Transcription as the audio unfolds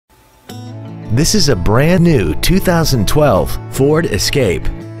This is a brand new 2012 Ford Escape.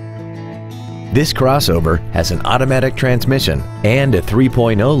 This crossover has an automatic transmission and a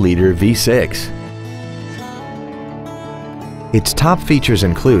 3.0-liter V6. Its top features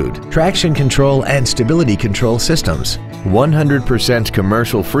include traction control and stability control systems, 100%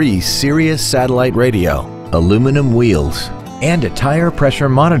 commercial-free Sirius satellite radio, aluminum wheels, and a tire pressure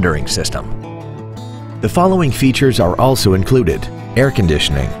monitoring system. The following features are also included: air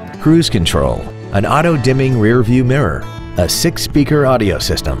conditioning, cruise control, an auto-dimming rear-view mirror, a 6-speaker audio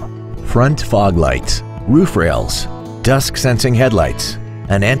system, front fog lights, roof rails, dusk-sensing headlights,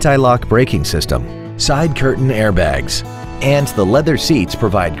 an anti-lock braking system, side curtain airbags, and the leather seats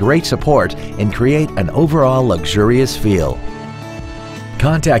provide great support and create an overall luxurious feel.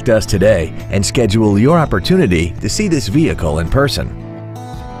 Contact us today and schedule your opportunity to see this vehicle in person.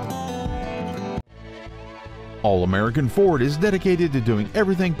 All American Ford is dedicated to doing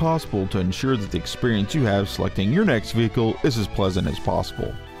everything possible to ensure that the experience you have selecting your next vehicle is as pleasant as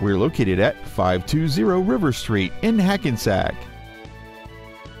possible. We're located at 520 River Street in Hackensack.